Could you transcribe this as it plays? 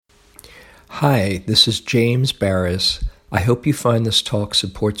Hi, this is James Baraz. I hope you find this talk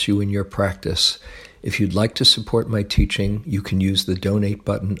supports you in your practice. If you'd like to support my teaching, you can use the donate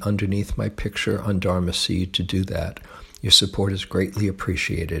button underneath my picture on Dharma Seed to do that. Your support is greatly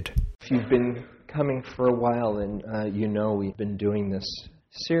appreciated. If you've been coming for a while, and you know we've been doing this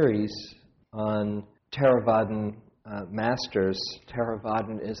series on Theravadan masters.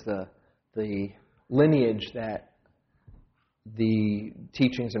 Theravadan is the lineage that the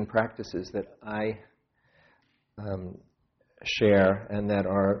teachings and practices that I share and that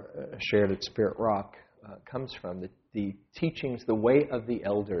are shared at Spirit Rock comes from. The teachings, the way of the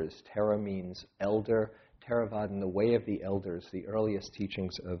elders. Thera means elder. Theravadan, the way of the elders, the earliest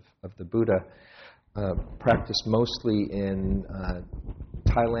teachings of the Buddha, practiced mostly in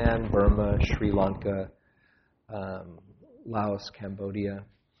Thailand, Burma, Sri Lanka, Laos, Cambodia,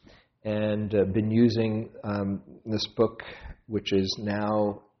 and been using this book, which is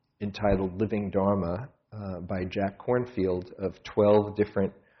now entitled Living Dharma, by Jack Kornfield, of 12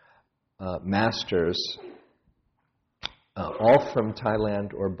 different masters, all from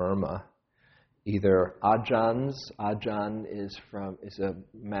Thailand or Burma. Either Ajahns, Ajahn is a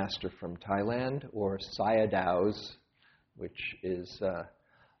master from Thailand, or Sayadaws, which is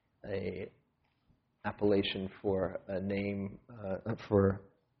a appellation for a name for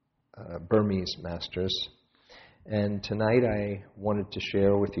Burmese masters. And tonight I wanted to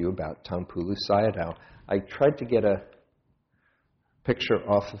share with you about Taungpulu Sayadaw. I tried to get a picture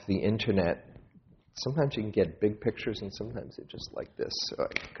off of the internet. Sometimes you can get big pictures and sometimes they're just like this, so I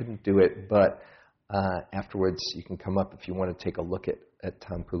couldn't do it. But afterwards you can come up if you want to take a look at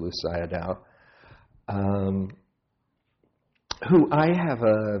Taungpulu Sayadaw, who I have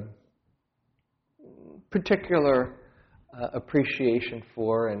a particular appreciation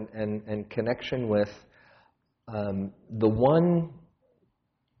for and connection with. The one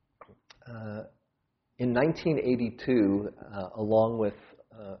in 1982, along with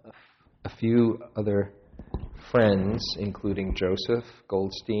a few other friends, including Joseph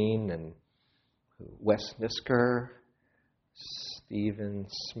Goldstein and Wes Nisker, Stephen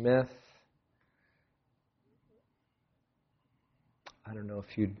Smith. I don't know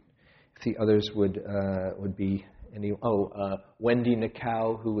if the others would be any. Wendy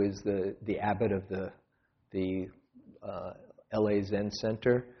Nakau, who is the abbot of the LA Zen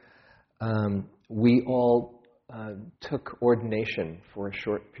Center. We all took ordination for a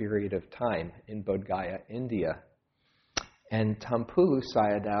short period of time in Bodh Gaya, India. And Taungpulu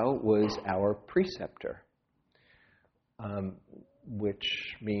Sayadaw was our preceptor,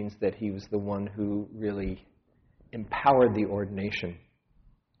 which means that he was the one who really empowered the ordination.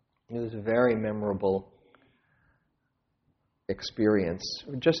 It was a very memorable experience.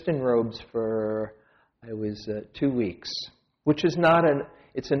 Just in robes for, I was 2 weeks, which is not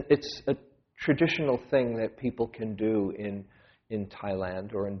it's a traditional thing that people can do in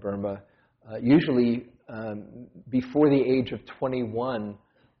Thailand or in Burma. Usually, before the age of 21,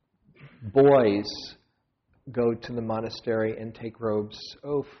 boys go to the monastery and take robes,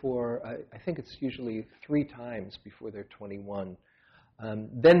 for, I think it's usually 3 times before they're 21.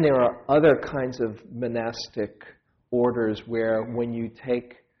 Then there are other kinds of monastic orders where when you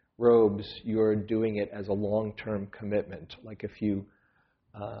take robes, you're doing it as a long-term commitment. Like if you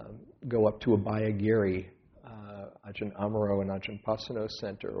go up to Abhayagiri, Ajahn Amaro and Ajahn Pasano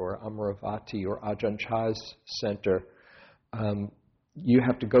Center, or Amaravati, or Ajahn Chah's Center, you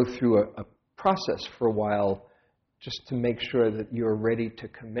have to go through a process for a while just to make sure that you're ready to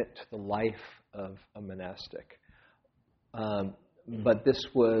commit to the life of a monastic. But this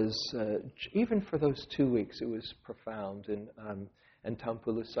was, even for those 2 weeks, it was profound. And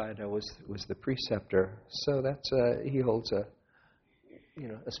Taungpulu Sayadaw was the preceptor. So that's he holds a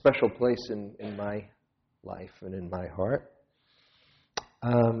special place in my life and in my heart.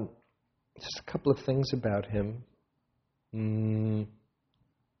 Just a couple of things about him.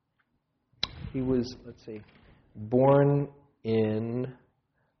 He was, born in,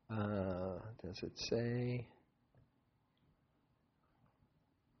 does it say?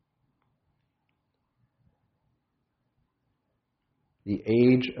 The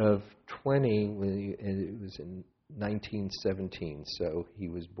age of 20, it was in 1917, so he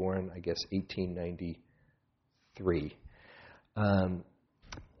was born, I guess, 1893.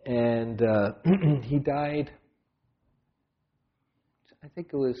 He died, I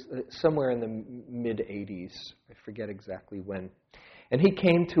think it was somewhere in the mid-80s. I forget exactly when. And he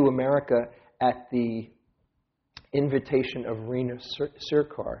came to America at the invitation of Rina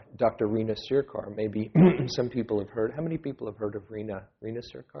Sircar, Dr. Rina Sircar. Maybe some people have heard. How many people have heard of Rina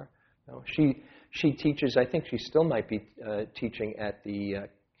Sircar? No, she teaches. I think she still might be teaching at the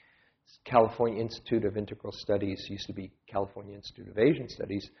California Institute of Integral Studies, used to be California Institute of Asian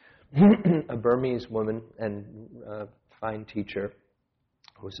Studies, a Burmese woman and fine teacher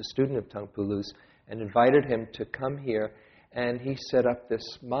who was a student of Taungpulu's, and invited him to come here, and he set up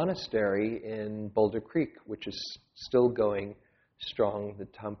this monastery in Boulder Creek, which is still going strong, the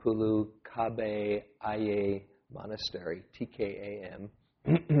Taungpulu Kabe Aye Monastery, TKAM.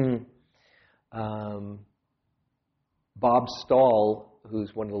 Bob Stahl,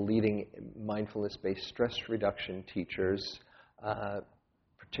 who's one of the leading mindfulness-based stress reduction teachers,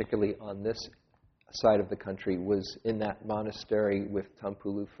 particularly on this side of the country, was in that monastery with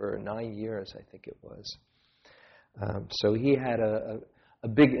Taungpulu for 9 years, I think it was. So he had a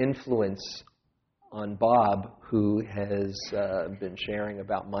big influence on Bob, who has been sharing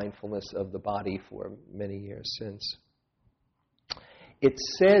about mindfulness of the body for many years since.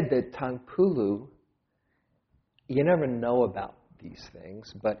 It's said that Taungpulu, you never know about these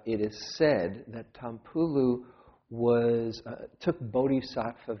things, but it is said that Taungpulu took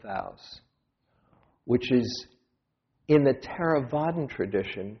bodhisattva vows, which is, in the Theravadan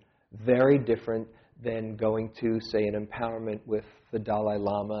tradition, very different than going to, say, an empowerment with the Dalai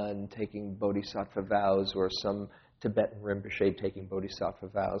Lama and taking bodhisattva vows, or some Tibetan Rinpoche taking bodhisattva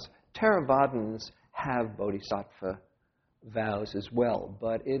vows. Theravadins have bodhisattva vows as well,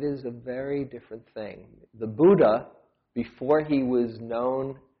 but it is a very different thing. The Buddha, before he was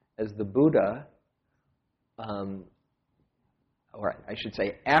known as the Buddha, or I should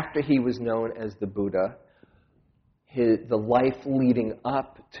say after he was known as the Buddha, the life leading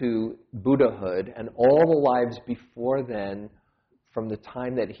up to Buddhahood and all the lives before then, from the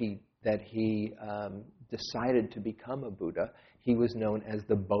time that he decided to become a Buddha, he was known as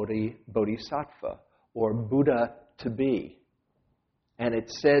the Bodhisattva, or Buddha to be. And it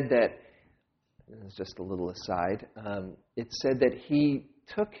said that, this is just a little aside, it said that he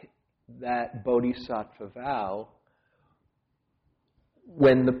took that Bodhisattva vow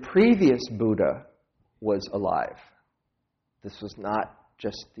when the previous Buddha was alive. This was not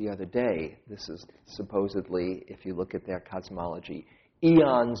just the other day. This is supposedly, if you look at their cosmology,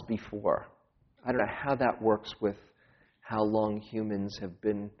 eons before. I don't know how that works with how long humans have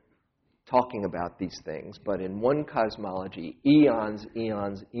been talking about these things, but in one cosmology, eons,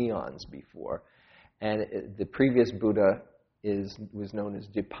 eons, eons before. And the previous Buddha was known as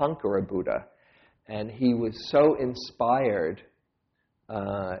Dipankara Buddha, and he was so inspired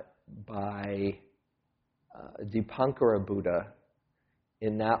by Dipankara Buddha.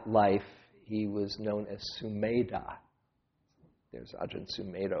 In that life, he was known as Sumedha. There's Ajahn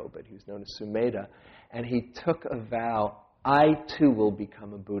Sumedho, but he was known as Sumedha. And he took a vow, I too will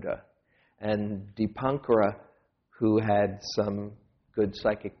become a Buddha. And Dipankara, who had some good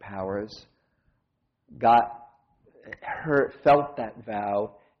psychic powers, felt that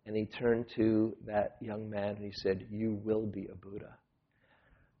vow, and he turned to that young man and he said, you will be a Buddha.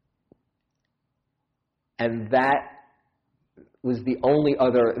 And that was the only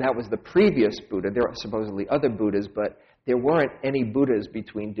other, that was the previous Buddha. There are supposedly other Buddhas, but there weren't any Buddhas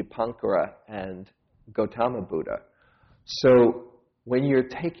between Dipankara and Gautama Buddha. So when you're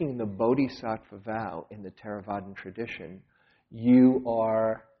taking the Bodhisattva vow in the Theravadan tradition, you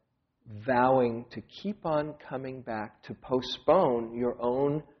are vowing to keep on coming back, to postpone your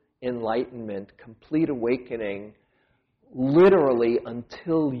own enlightenment, complete awakening, literally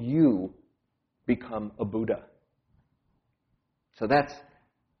until you become a Buddha. So that's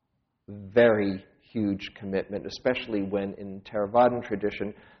very huge commitment, especially when in Theravadan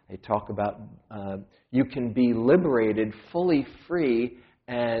tradition they talk about you can be liberated, fully free,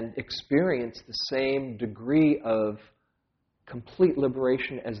 and experience the same degree of complete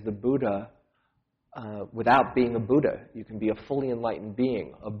liberation as the Buddha without being a Buddha. You can be a fully enlightened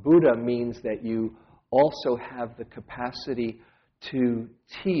being. A Buddha means that you also have the capacity to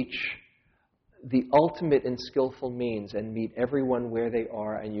teach the ultimate and skillful means and meet everyone where they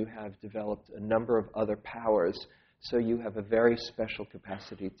are, and you have developed a number of other powers, so you have a very special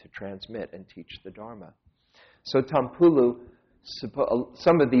capacity to transmit and teach the Dharma. So Taungpulu,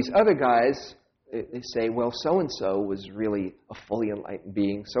 some of these other guys, they say, well, so-and-so was really a fully enlightened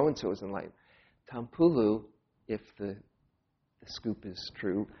being, so-and-so was enlightened. Taungpulu, if the scoop is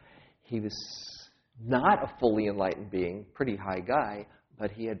true, he was not a fully enlightened being, pretty high guy,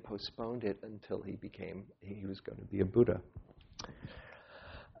 but he had postponed it until he was going to be a Buddha.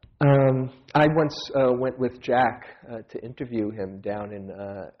 I once went with Jack to interview him down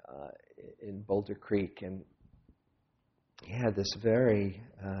in Boulder Creek, and he had this very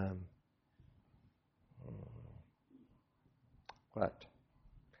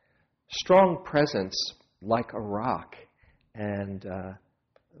strong presence, like a rock, and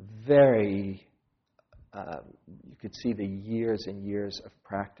very, you could see the years and years of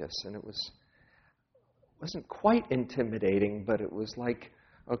practice, and it wasn't quite intimidating, but it was like,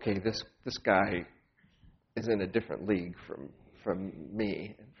 okay, this guy is in a different league from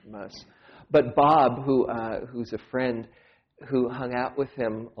me and from us. But Bob, who's a friend who hung out with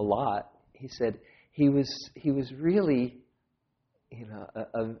him a lot, he said he was really,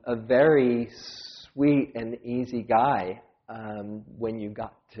 a very sweet and easy guy when you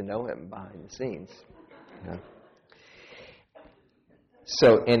got to know him behind the scenes. Yeah.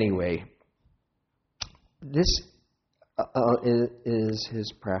 So anyway, this is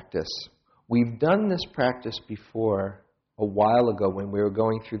his practice. We've done this practice before a while ago when we were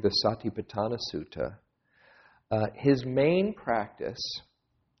going through the Satipatthana Sutta. His main practice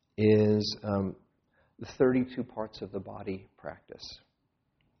is the 32 parts of the body practice.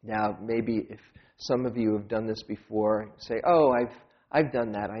 Now, maybe if some of you have done this before, say, oh, I've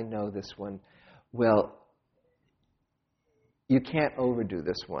done that, I know this one. Well, you can't overdo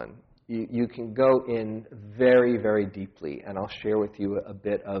this one. You can go in very, very deeply, and I'll share with you a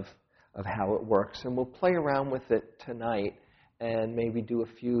bit of how it works. And we'll play around with it tonight and maybe do a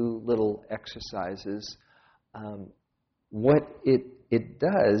few little exercises. What it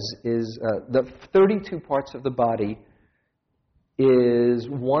does is, the 32 parts of the body is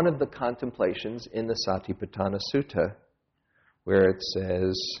one of the contemplations in the Satipatthana Sutta, where it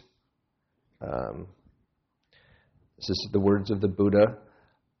says, this is the words of the Buddha,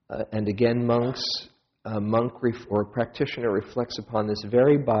 and again, monks, a monk or practitioner reflects upon this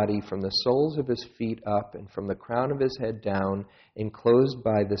very body from the soles of his feet up and from the crown of his head down, enclosed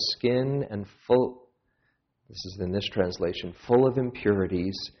by the skin and full, this is in this translation, full of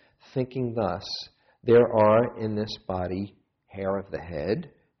impurities, thinking thus, there are in this body hair of the head,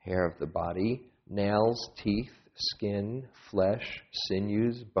 hair of the body, nails, teeth, skin, flesh,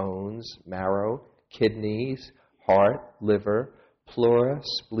 sinews, bones, marrow, kidneys, heart, liver, pleura,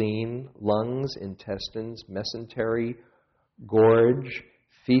 spleen, lungs, intestines, mesentery, gorge,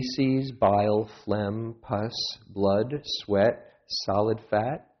 feces, bile, phlegm, pus, blood, sweat, solid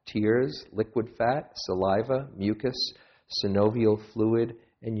fat, tears, liquid fat, saliva, mucus, synovial fluid,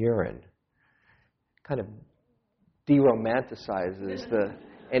 and urine. Kind of de-romanticizes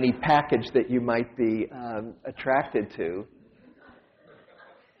any package that you might be attracted to.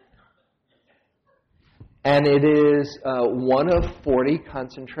 And it is one of 40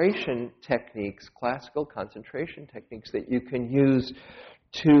 concentration techniques, classical concentration techniques, that you can use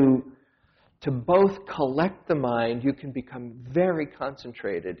to both collect the mind. You can become very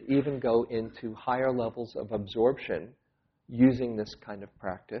concentrated, even go into higher levels of absorption using this kind of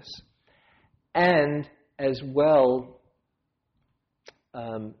practice, and as well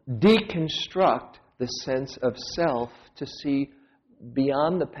deconstruct the sense of self to see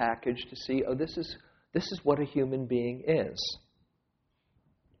beyond the package, to see, oh, this is what a human being is.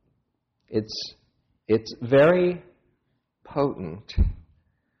 It's very potent.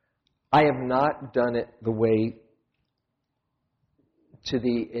 I have not done it the way, to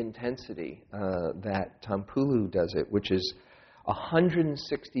the intensity that Taungpulu does it, which is a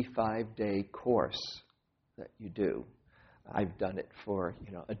 165-day course that you do. I've done it for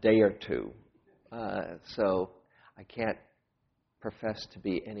a day or two, so I can't profess to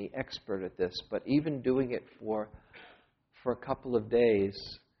be any expert at this, but even doing it for a couple of days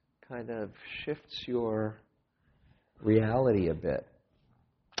kind of shifts your reality a bit.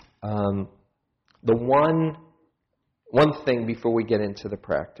 The one thing before we get into the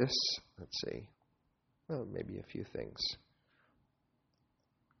practice, let's see, well, maybe a few things.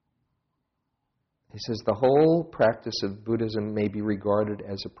 He says, the whole practice of Buddhism may be regarded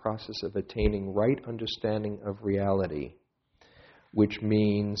as a process of attaining right understanding of reality, which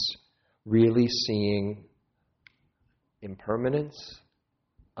means really seeing impermanence,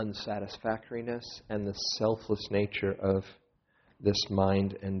 unsatisfactoriness, and the selfless nature of this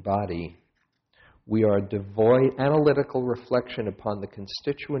mind and body. We are devoid. Analytical reflection upon the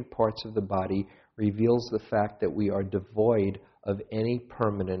constituent parts of the body reveals the fact that we are devoid of any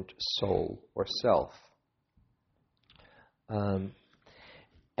permanent soul or self. And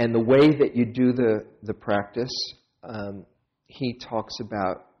the way that you do the practice, he talks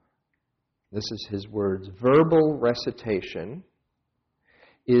about, this is his words, verbal recitation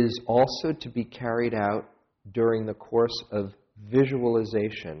is also to be carried out during the course of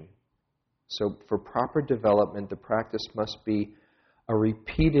visualization. So for proper development, the practice must be a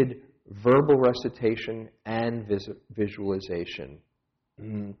repeated verbal recitation and visualization.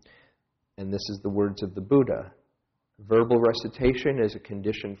 And this is the words of the Buddha. Verbal recitation is a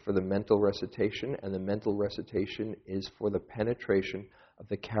condition for the mental recitation, and the mental recitation is for the penetration of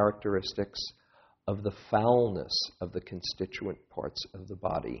the characteristics of the foulness of the constituent parts of the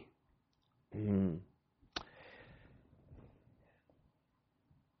body.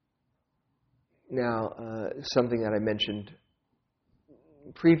 Now, something that I mentioned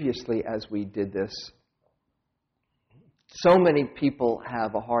previously as we did this, so many people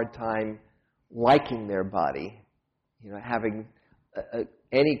have a hard time liking their body, having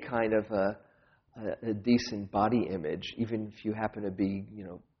any kind of a decent body image, even if you happen to be,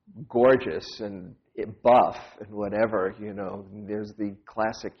 gorgeous and buff and whatever, There's the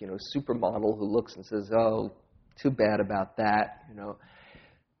classic, supermodel who looks and says, "Oh, too bad about that,"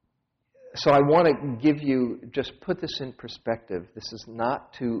 So I want to give you, just put this in perspective. This is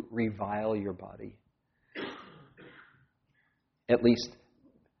not to revile your body. At least,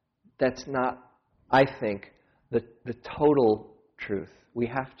 that's not, I think, the total truth. We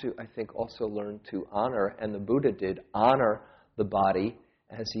have to, I think, also learn to honor, and the Buddha did, honor the body,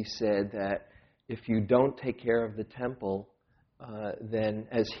 as he said that if you don't take care of the temple, then,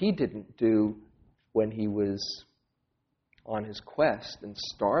 as he didn't do when he was on his quest and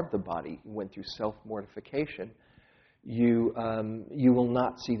starved the body, he went through self-mortification, you will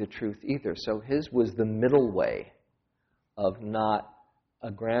not see the truth either. So his was the middle way of not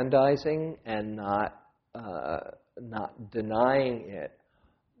aggrandizing and not denying it.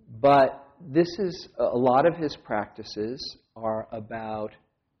 But this is, a lot of his practices are about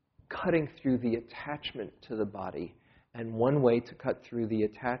cutting through the attachment to the body. And one way to cut through the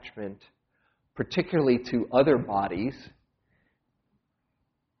attachment, particularly to other bodies,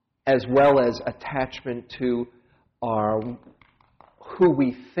 as well as attachment to who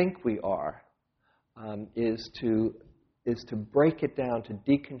we think we are, is to break it down, to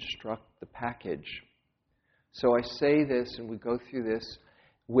deconstruct the package. So I say this, and we go through this,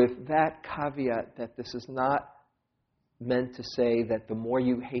 with that caveat that this is not meant to say that the more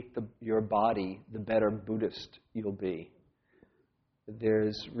you hate your body, the better Buddhist you'll be.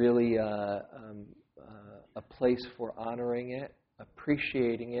 There's really a place for honoring it,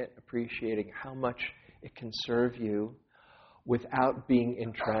 appreciating how much it can serve you without being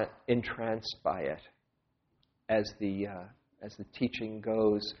entranced by it, as the teaching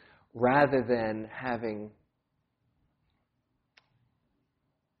goes, rather than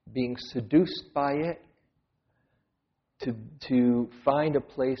being seduced by it, to find a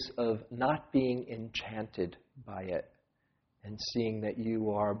place of not being enchanted by it and seeing that you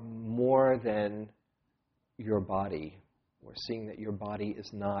are more than your body, or seeing that your body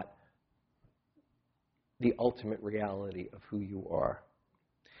is not the ultimate reality of who you are.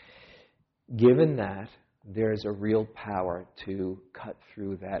 Given that, there's a real power to cut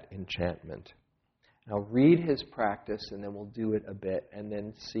through that enchantment. Now read his practice, and then we'll do it a bit, and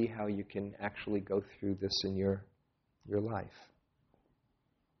then see how you can actually go through this in your life.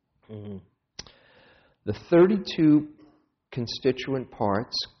 The 32 constituent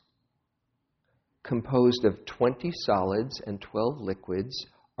parts, composed of 20 solids and 12 liquids,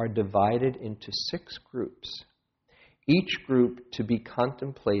 are divided into 6 groups, each group to be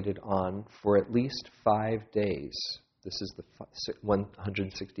contemplated on for at least 5 days. This is the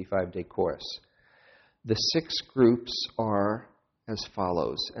 165-day course. The 6 groups are as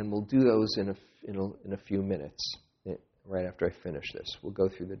follows, and we'll do those in a few minutes, right after I finish this. We'll go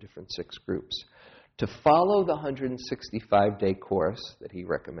through the different 6 groups. To follow the 165-day course that he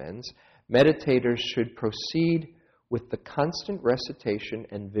recommends, meditators should proceed with the constant recitation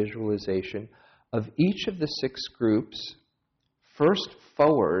and visualization of each of the 6 groups, first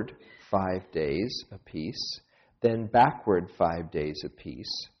forward 5 days apiece, then backward 5 days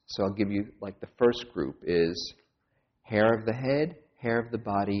apiece. So I'll give you, like, the first group is hair of the head, hair of the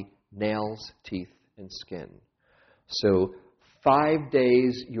body, nails, teeth, and skin. So 5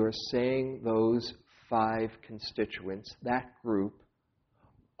 days you're saying those 5 constituents, that group,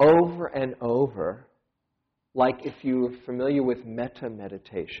 over and over, like if you're familiar with metta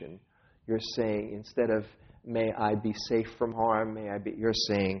meditation, you're saying, instead of may I be safe from harm, you're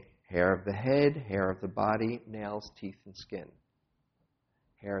saying hair of the head, hair of the body, nails, teeth, and skin.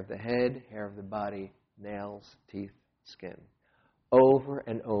 Hair of the head, hair of the body, nails, teeth, skin. Over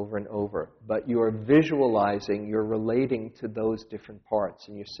and over and over. But you're visualizing, you're relating to those different parts,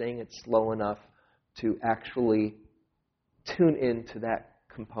 and you're saying it slow enough to actually tune into that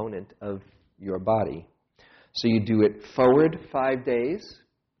component of your body. So you do it forward 5 days,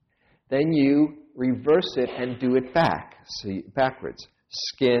 then you reverse it and do it back. So backwards.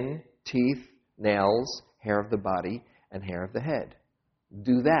 Skin, teeth, nails, hair of the body, and hair of the head.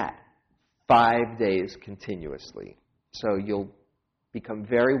 Do that 5 days continuously. So you'll become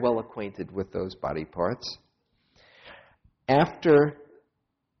very well acquainted with those body parts. After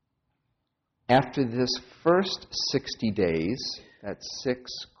After this first 60 days, that's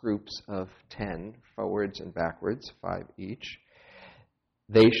 6 groups of 10, forwards and backwards, 5 each,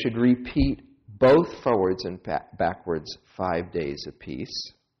 they should repeat both forwards and backwards 5 days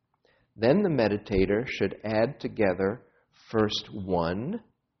apiece. Then the meditator should add together first 1,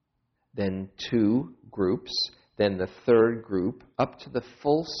 then 2 groups, then the 3rd group, up to the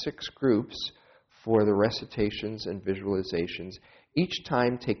full 6 groups for the recitations and visualizations, each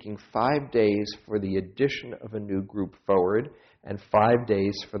time taking 5 days for the addition of a new group forward and 5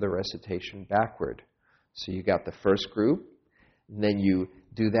 days for the recitation backward. So you got the first group, and then you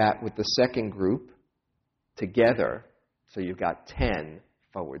do that with the second group together, so you've got 10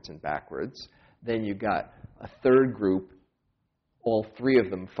 forwards and backwards. Then you got a 3rd group, all 3 of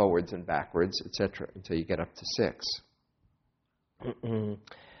them forwards and backwards, etc., until you get up to 6.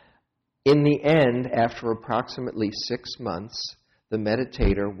 In the end, after approximately 6 months, the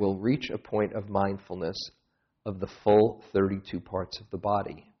meditator will reach a point of mindfulness of the full 32 parts of the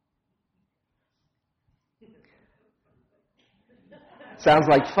body. Sounds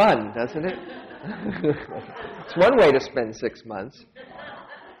like fun, doesn't it? It's one way to spend 6 months.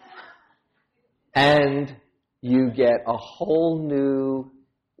 And you get a whole new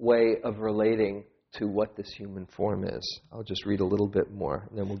way of relating to what this human form is. I'll just read a little bit more,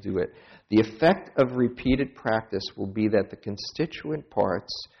 and then we'll do it. The effect of repeated practice will be that the constituent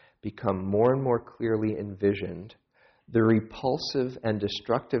parts become more and more clearly envisioned. The repulsive and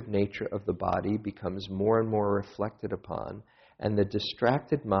destructive nature of the body becomes more and more reflected upon, and the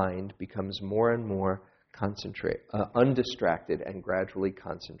distracted mind becomes more and more undistracted and gradually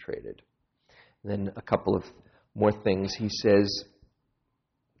concentrated. And then a couple of more things. He says,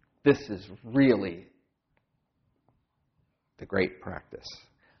 this is really the great practice.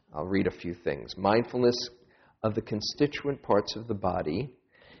 I'll read a few things. Mindfulness of the constituent parts of the body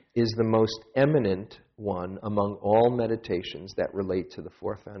is the most eminent one among all meditations that relate to the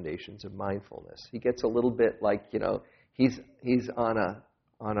 4 foundations of mindfulness. He gets a little bit like, he's on a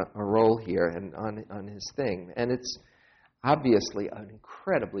roll here and on his thing. And it's obviously an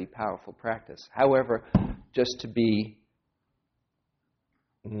incredibly powerful practice. However, just to be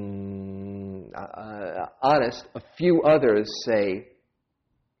honest, a few others say,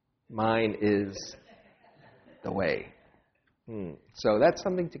 mine is the way. So that's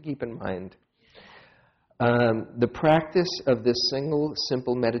something to keep in mind. The practice of this single,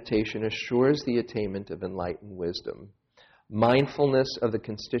 simple meditation assures the attainment of enlightened wisdom. Mindfulness of the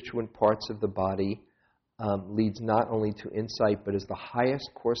constituent parts of the body leads not only to insight, but is the highest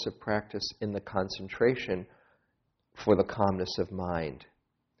course of practice in the concentration for the calmness of mind.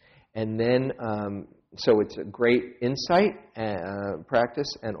 And then, so it's a great insight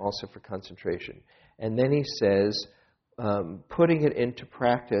practice and also for concentration. And then he says, putting it into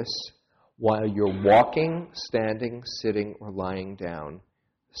practice while you're walking, standing, sitting, or lying down.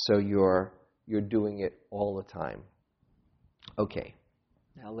 So you're doing it all the time. Okay,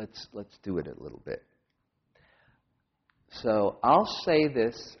 now let's do it a little bit. So I'll say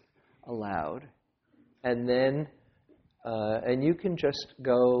this aloud, and then and you can just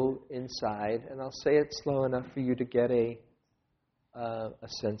go inside, and I'll say it slow enough for you to get a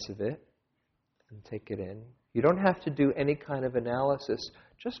sense of it and take it in. You don't have to do any kind of analysis.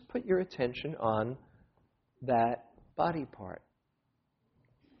 Just put your attention on that body part.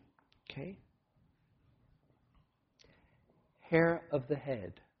 Okay? Hair of the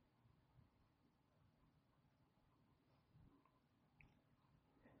head.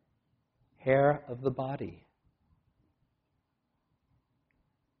 Hair of the body.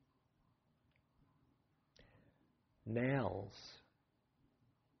 Nails.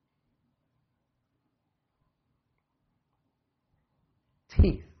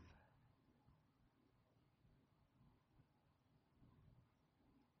 Teeth.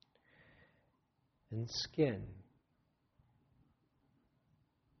 And skin.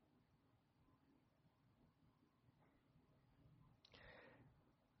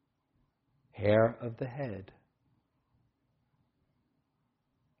 Hair of the head.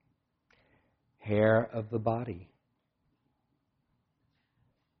 Hair of the body.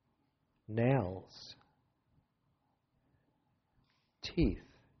 Nails. Teeth.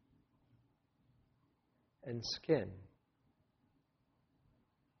 And skin.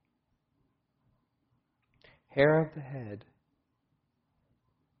 Hair of the head.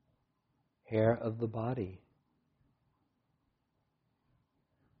 Hair of the body.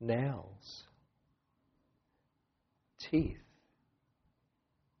 Nails. Teeth.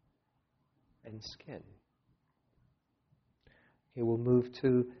 And skin. Okay, we'll move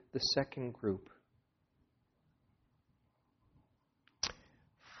to the second group.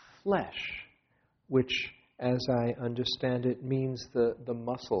 Flesh. which, as I understand it, means the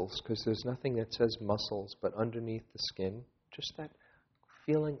muscles, because there's nothing that says muscles, but underneath the skin, just that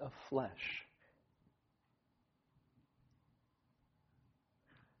feeling of flesh.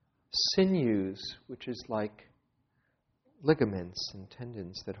 Sinews, which is like ligaments and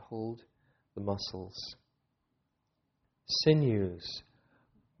tendons that hold the muscles. Sinews,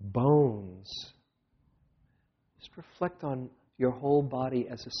 bones. Just reflect on your whole body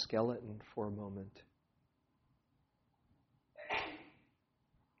as a skeleton for a moment.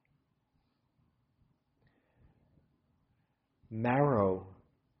 Marrow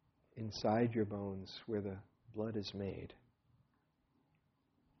inside your bones where the blood is made.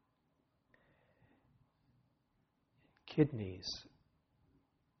 Kidneys.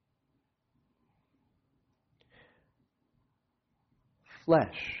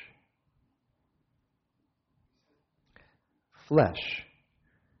 Flesh. Flesh.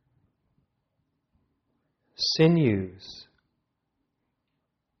 Sinews.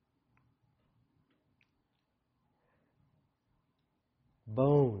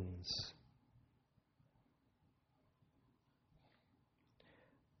 Bones.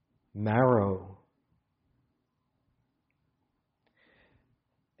 Marrow.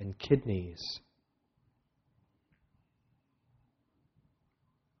 And kidneys.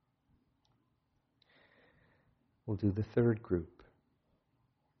 We'll do the third group.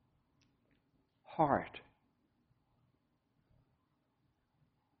 Heart.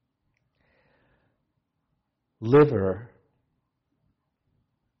 Liver.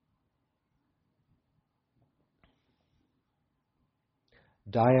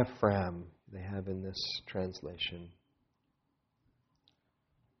 Diaphragm, they have in this translation.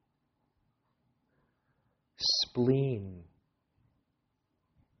 Spleen.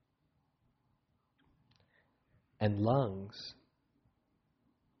 And lungs.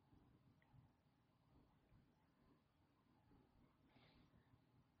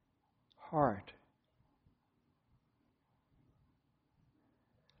 Heart.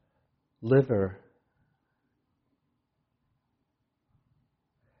 Liver.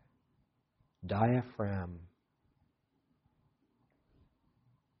 Diaphragm.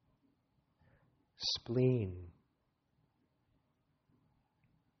 Spleen.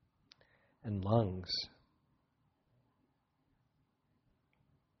 And lungs.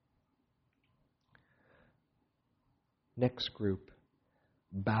 Next group,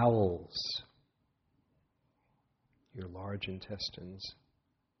 bowels, your large intestines.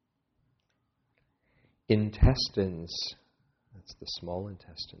 Intestines, that's the small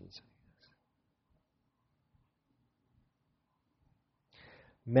intestines.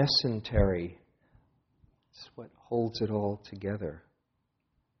 Mesentery, it's what holds it all together.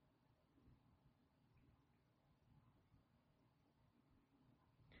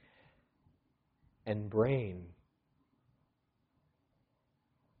 And brain.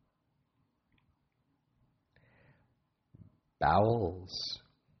 Bowels.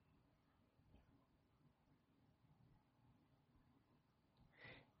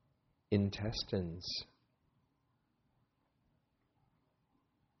 Intestines.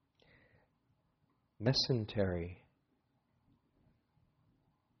 Mesentery.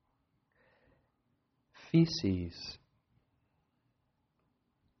 Feces.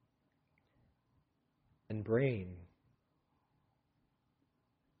 And brain.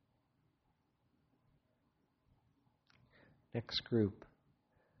 Next group,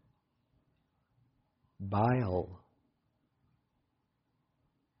 bile,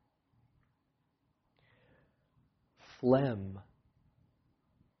 phlegm,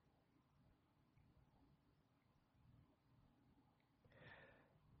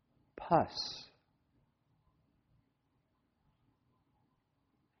 pus,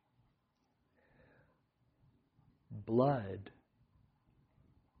 blood,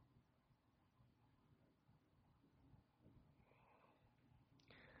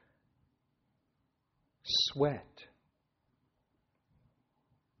 sweat,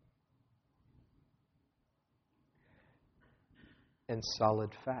 and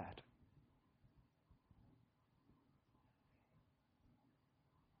solid fat.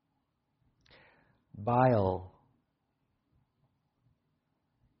 Bile,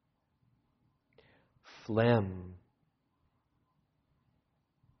 phlegm,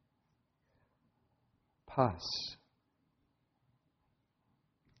 pus,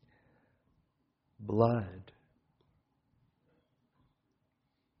 blood,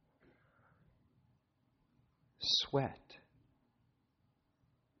 sweat,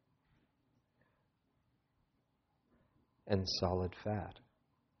 and solid fat.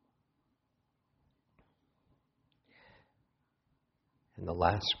 And the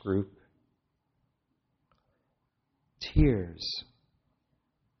last group, tears,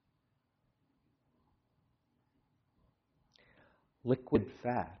 liquid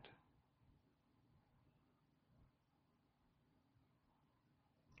fat,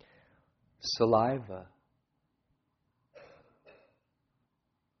 saliva,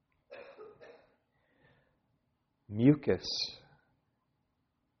 mucus,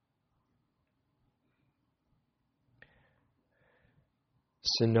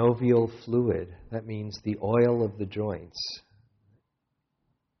 synovial fluid, that means the oil of the joints,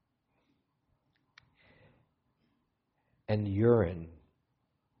 and urine,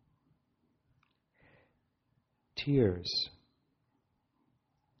 tears,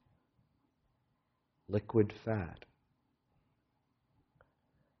 liquid fat,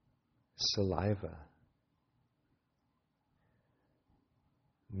 saliva,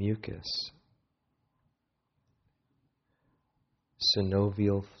 mucus,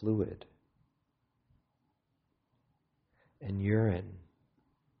 synovial fluid, and urine.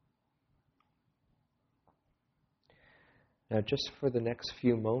 Now, just for the next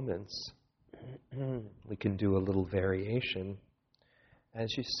few moments, we can do a little variation. As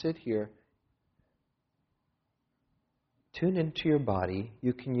you sit here, tune into your body.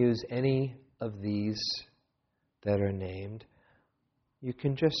 You can use any of these that are named. You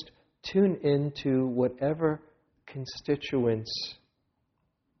can just tune into whatever constituents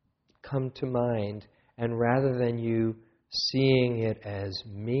come to mind, and rather than you seeing it as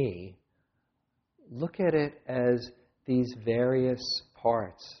me, look at it as these various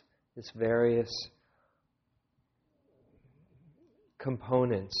parts, these various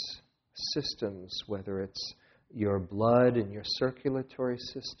components, systems, whether it's your blood and your circulatory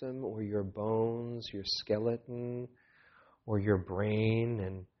system, or your bones, your skeleton, or your brain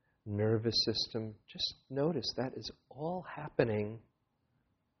and nervous system. Just notice that is all happening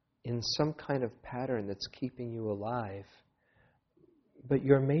in some kind of pattern that's keeping you alive. But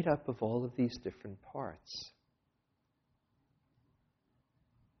you're made up of all of these different parts.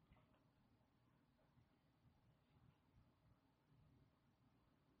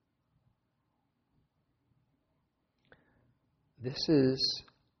 This is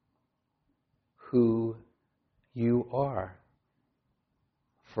who you are,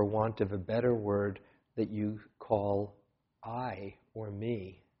 for want of a better word, that you call I or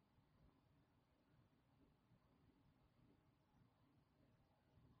me.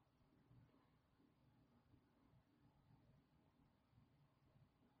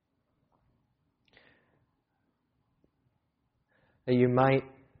 Now you might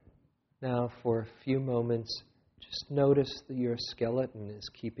now, for a few moments, just notice that your skeleton is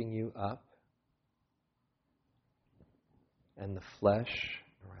keeping you up, and the flesh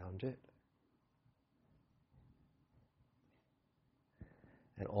around it,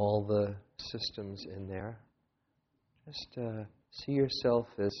 and all the systems in there. Just see yourself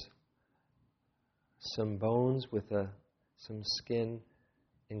as some bones with some skin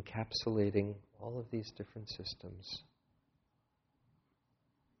encapsulating all of these different systems.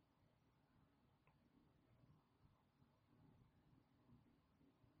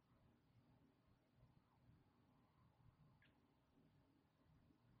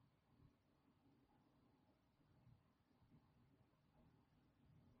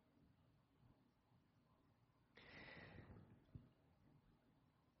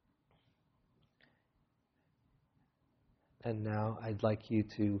 And now I'd like you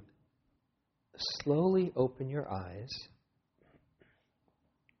to slowly open your eyes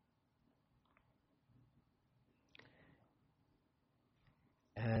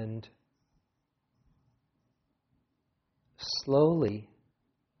and slowly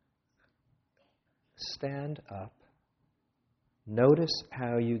stand up. Notice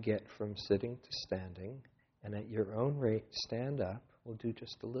how you get from sitting to standing, and at your own rate, stand up. We'll do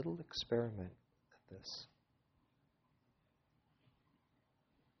just a little experiment at this.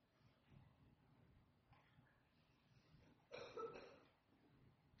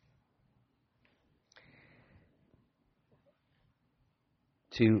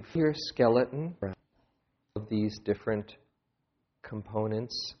 To feel your skeleton of these different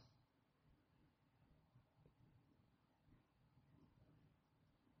components.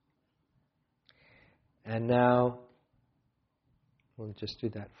 And now, we'll just do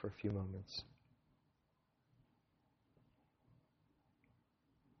that for a few moments.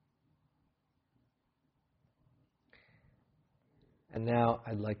 And now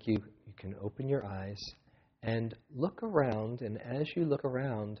I'd like you can open your eyes and look around, and as you look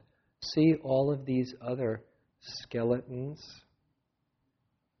around, see all of these other skeletons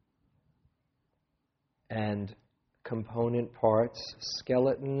and component parts,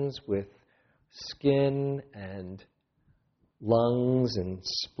 skeletons with skin and lungs and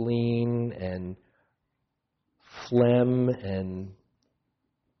spleen and phlegm and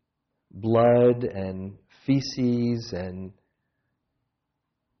blood and feces and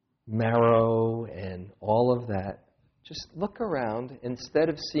marrow and all of that. Just look around. Instead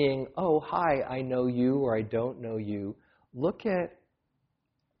of seeing, oh, hi, I know you, or I don't know you, look at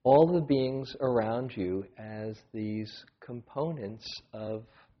all the beings around you as these components of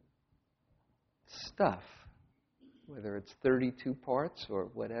stuff, whether it's 32 parts or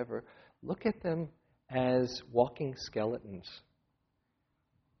whatever. Look at them as walking skeletons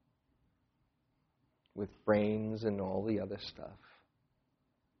with brains and all the other stuff.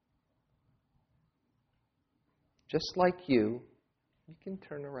 Just like you can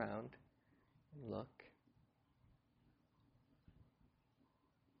turn around and look.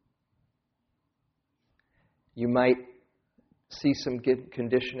 You might see some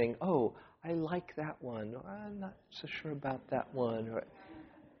conditioning. Oh, I like that one. Or, I'm not so sure about that one. Or,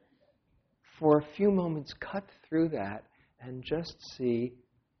 for a few moments, cut through that and just see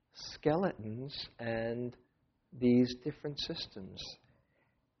skeletons and these different systems.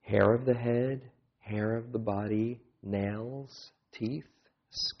 Hair of the head, hair of the body, nails, teeth,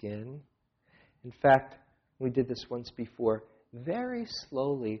 skin. In fact, we did this once before. Very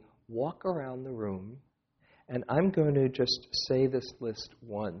slowly walk around the room, and I'm going to just say this list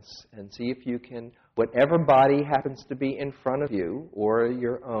once and see if you can, whatever body happens to be in front of you or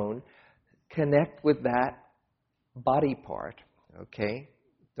your own, connect with that body part, okay?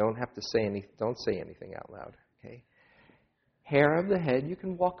 Don't say anything out loud, okay? Hair of the head, you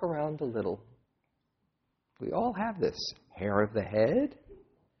can walk around a little. We all have this. Hair of the head,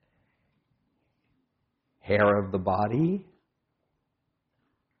 hair of the body,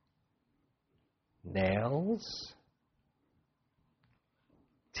 nails,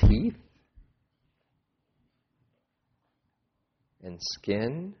 teeth, and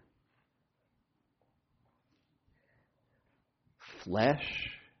skin, flesh,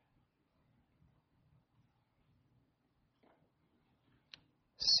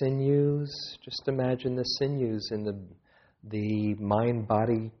 sinews. Just imagine the sinews in the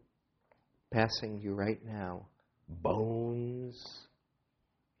mind-body passing you right now. Bones,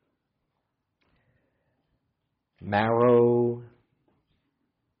 marrow,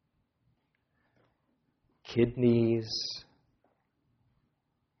 kidneys,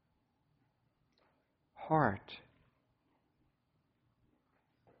 heart,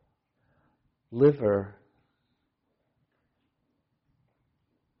 liver,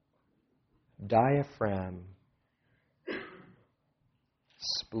 diaphragm,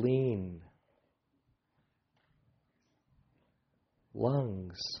 spleen,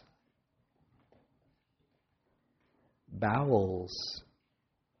 lungs, bowels,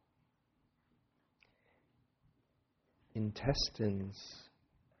 intestines,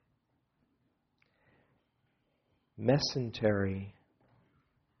 mesentery,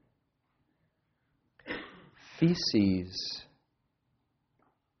 feces,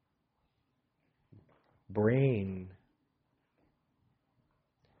 brain,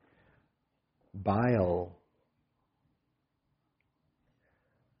 bile,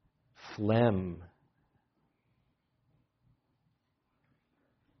 phlegm,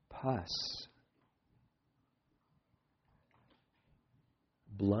 pus,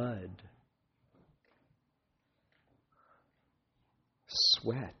 blood,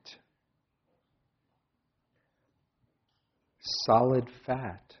 sweat, solid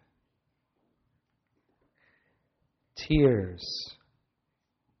fat, tears,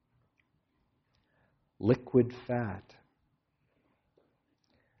 liquid fat,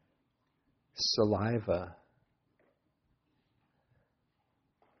 saliva,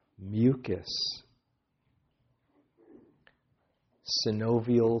 mucus,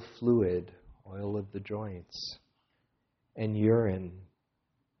 synovial fluid, oil of the joints, and urine.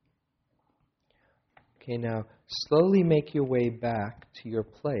 Okay, now slowly make your way back to your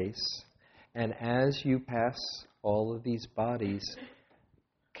place, and as you pass all of these bodies,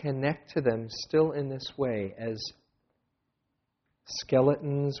 connect to them still in this way as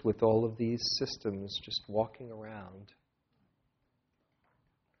skeletons with all of these systems just walking around.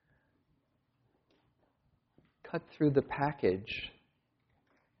 Cut through the package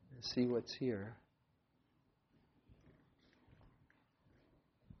and see what's here.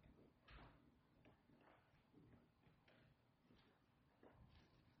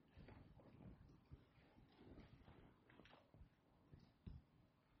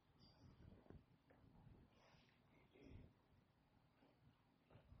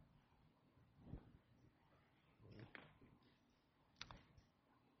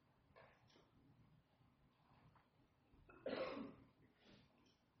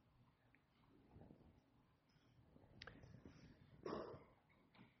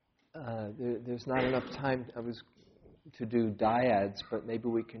 there's not enough time. I was to do dyads, but maybe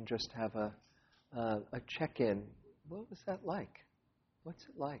we can just have a check-in. What was that like? What's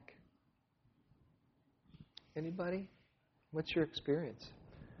it like? Anybody? What's your experience?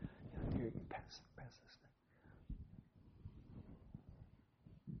 Here, you pass this thing.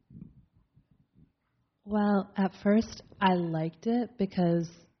 Well, at first I liked it because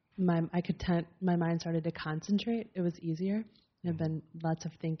my mind started to concentrate. It was easier. There had been lots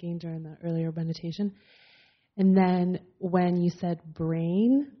of thinking during the earlier meditation. And then when you said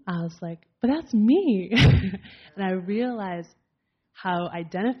brain, I was like, but that's me. And I realized how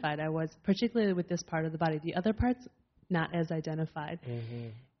identified I was, particularly with this part of the body. The other parts, not as identified. Mm-hmm.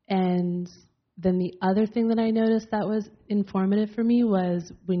 And then the other thing that I noticed that was informative for me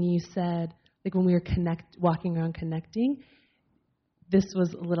was when you said, like when we were walking around connecting, this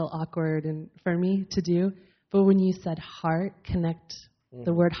was a little awkward for me to do. But when you said heart, connect,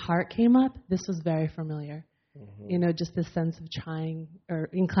 the word heart came up, this was very familiar. Mm-hmm. You know, just this sense of trying or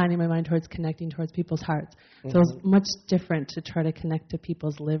inclining my mind towards connecting towards people's hearts. Mm-hmm. So it was much different to try to connect to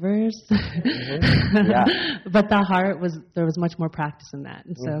people's livers. Mm-hmm. Yeah. But the heart there was much more practice in that.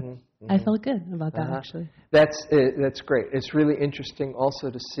 And so I felt good about that, actually. That's great. It's really interesting also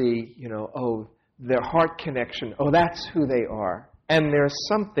to see, their heart connection. Oh, that's who they are. And there's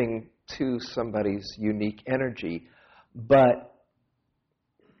something to somebody's unique energy, but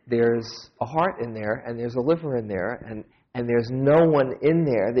there's a heart in there, and there's a liver in there, and there's no one in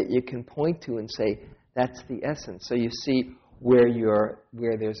there that you can point to and say, that's the essence. So you see where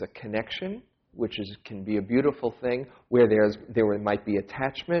there's a connection, which can be a beautiful thing, where there might be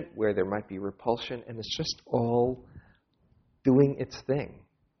attachment, where there might be repulsion, and it's just all doing its thing.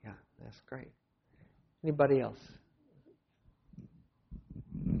 Yeah, that's great. Anybody else?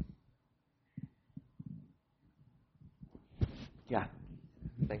 Yeah.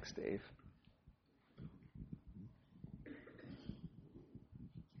 Thanks, Dave.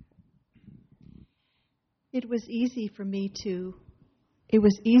 It was easy for me to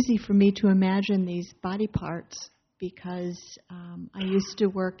imagine these body parts because I used to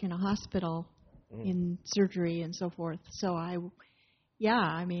work in a hospital in surgery and so forth. So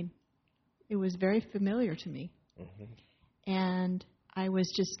it was very familiar to me. Mm-hmm. And I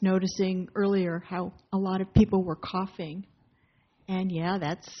was just noticing earlier how a lot of people were coughing. And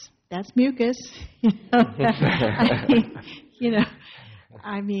that's mucus.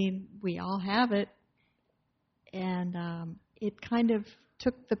 We all have it. And it kind of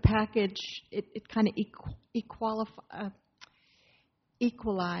took the package, it kind of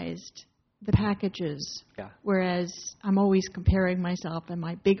equalized the packages. Yeah. Whereas I'm always comparing myself, am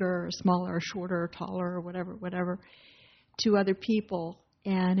I bigger or smaller or shorter or taller or whatever, to other people.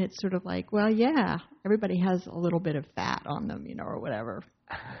 And it's sort of like, well, yeah, everybody has a little bit of fat on them, or whatever.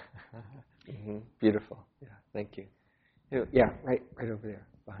 Mm-hmm. Beautiful. Yeah, thank you. Yeah, right over there,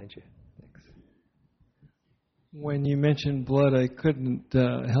 behind you. Thanks. When you mentioned blood, I couldn't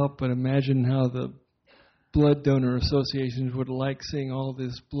help but imagine how the blood donor associations would like seeing all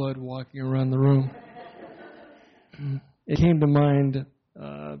this blood walking around the room. It came to mind,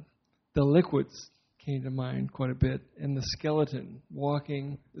 the liquids came to mind quite a bit, and the skeleton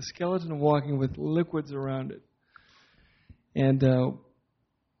walking with liquids around it. And the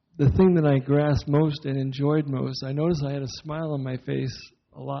thing that I grasped most and enjoyed most, I noticed I had a smile on my face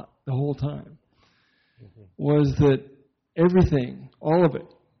a lot the whole time, was that everything, all of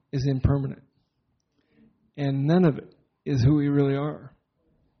it, is impermanent. And none of it is who we really are.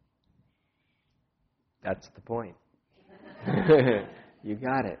 That's the point. You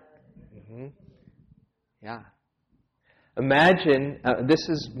got it. Mm-hmm. Yeah. Imagine, this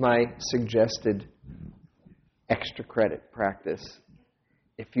is my suggested extra credit practice.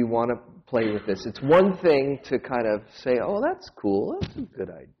 If you want to play with this, it's one thing to kind of say, oh, that's cool, that's a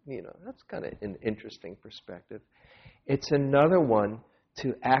good idea, that's kind of an interesting perspective. It's another one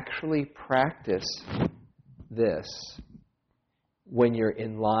to actually practice this when you're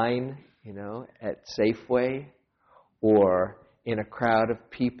in line, at Safeway or in a crowd of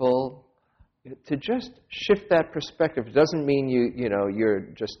people, to just shift that perspective. It doesn't mean you're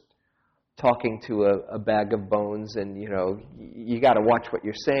just talking to a bag of bones and, you got to watch what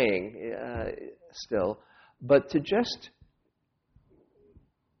you're saying still. But to just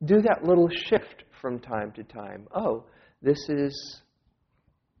do that little shift from time to time. Oh, this is,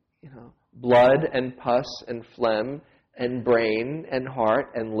 blood and pus and phlegm and brain and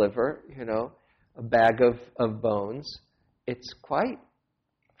heart and liver, a bag of bones. It's quite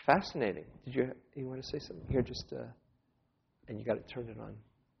fascinating. You want to say something? Here, just, and you got to turn it on.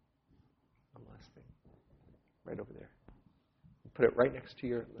 One last thing. Right over there. Put it right next to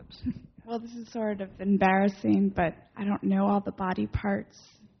your lips. Well, this is sort of embarrassing, but I don't know all the body parts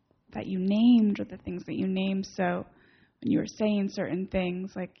that you named or the things that you named. So when you were saying certain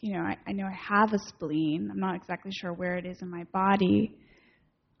things, like, I know I have a spleen. I'm not exactly sure where it is in my body,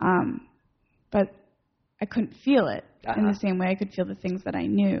 but I couldn't feel it in the same way I could feel the things that I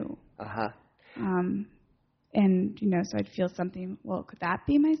knew. And, so I'd feel something, well, could that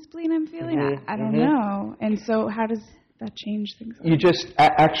be my spleen I'm feeling? I don't know. And so how does that change things? You just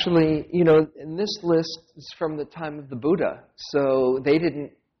actually, and this list is from the time of the Buddha. So they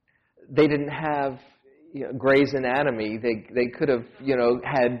didn't have Gray's Anatomy. They could have,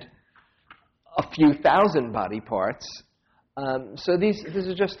 had a few thousand body parts. So this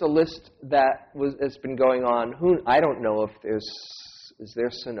is just a list that's been going on. I don't know if is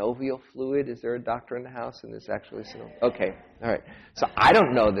there synovial fluid? Is there a doctor in the house and there's actually synovial? Okay, all right. So I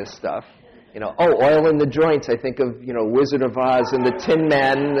don't know this stuff. Oil in the joints. I think of, Wizard of Oz and the Tin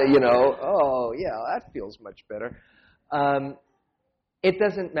Man, oh, yeah, that feels much better. It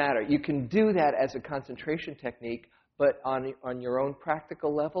doesn't matter. You can do that as a concentration technique, but on your own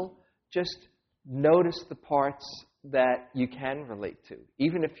practical level, just notice the parts that you can relate to.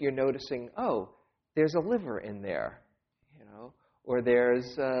 Even if you're noticing, oh, there's a liver in there, or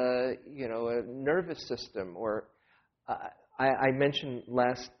there's, a nervous system, or I mentioned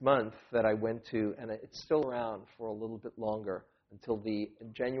last month that I went to, and it's still around for a little bit longer, until the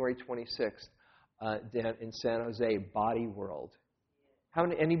January 26th, down in San Jose, Body World.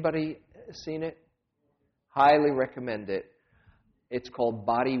 Anybody seen it? Highly recommend it. It's called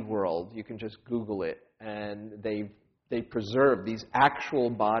Body World. You can just Google it, and they preserve these actual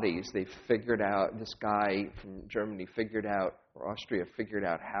bodies. They figured out, this guy from Germany figured out, or Austria figured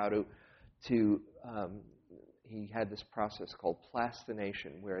out how to he had this process called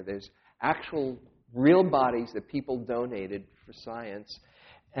plastination, where there's actual real bodies that people donated for science,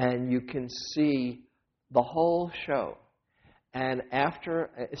 and you can see the whole show. And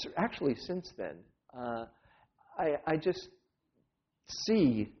it's actually since then, I just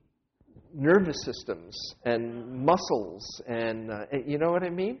see nervous systems and muscles, and you know what I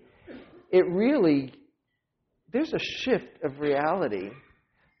mean? It really, there's a shift of reality.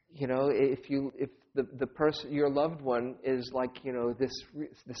 If the person, your loved one, is like, this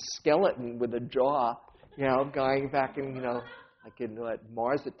skeleton with a jaw, going back and, like in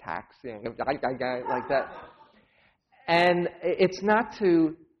Mars Attacks, like that. And it's not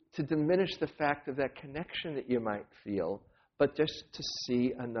to diminish the fact of that connection that you might feel, but just to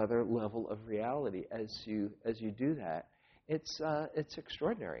see another level of reality as you do that. It's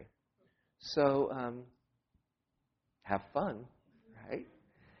extraordinary. So have fun, right?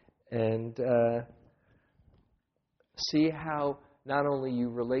 And see how not only you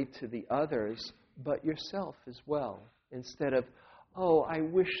relate to the others, but yourself as well. Instead of, oh, I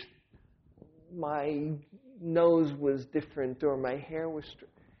wish my nose was different or my hair was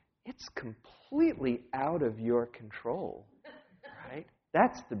it's completely out of your control, right?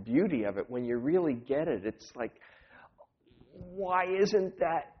 That's the beauty of it. When you really get it, it's like, why isn't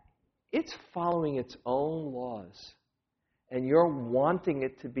that? It's following its own laws. And you're wanting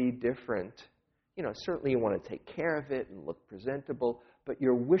it to be different. Certainly you want to take care of it and look presentable, but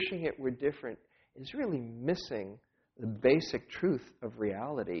you're wishing it were different is really missing the basic truth of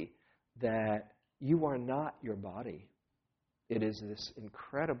reality, that you are not your body. It is this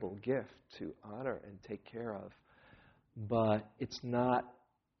incredible gift to honor and take care of, but it's not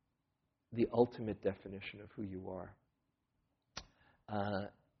the ultimate definition of who you are.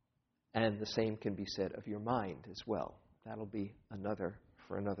 And the same can be said of your mind as well. That'll be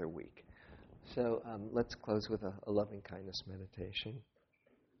for another week. So let's close with a loving kindness meditation.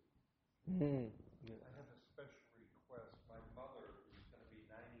 I have a special request. My mother, who's going to be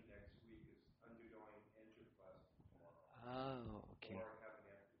 90 next week, is undergoing angioplasty tomorrow. Oh, okay. Or having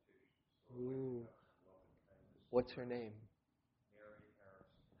amputation. Ooh. What's her name? Mary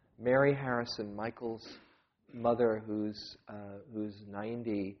Harrison. Mary Harrison, Michael's mother, who's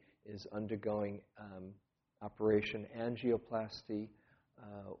 90, is undergoing operation angioplasty,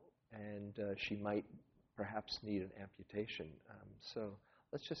 and she might perhaps need an amputation. So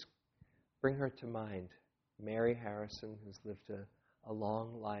let's just bring her to mind. Mary Harrison, who's lived a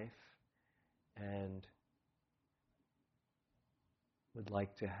long life and would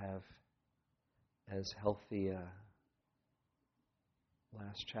like to have as healthy a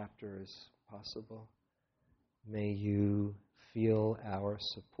last chapter as possible. May you feel our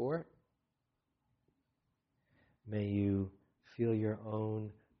support. May you feel your own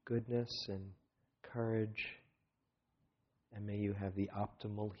goodness and courage, and may you have the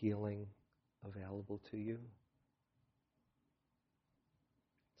optimal healing available to you.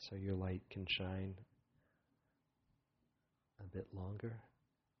 so your light can shine a bit longer.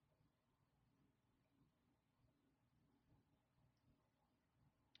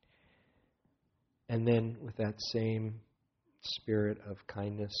 And then with that same spirit of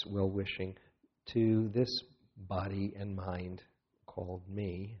kindness, well-wishing, to this body and mind called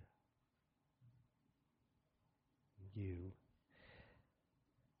me, you,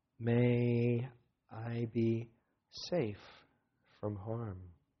 may I be safe from harm.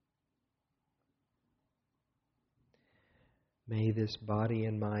 May this body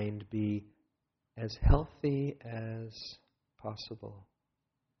and mind be as healthy as possible.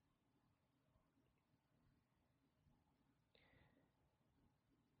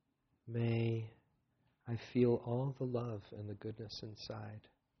 May I feel all the love and the goodness inside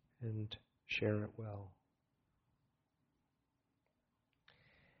and share it well.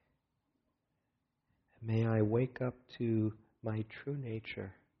 May I wake up to my true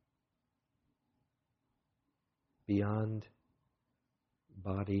nature beyond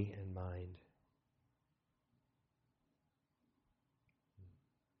body and mind.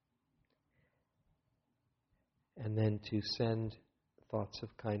 And then to send thoughts of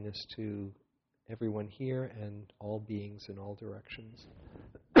kindness to everyone here and all beings in all directions.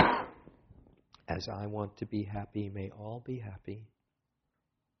 As I want to be happy, may all be happy.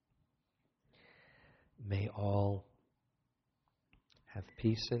 May all have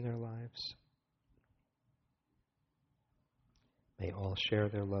peace in their lives. May all share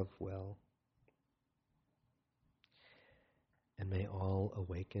their love well. And may all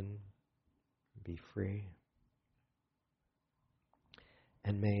awaken, be free.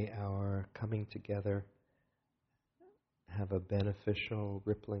 And may our coming together have a beneficial,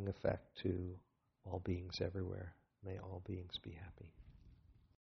 rippling effect to all beings everywhere. May all beings be happy.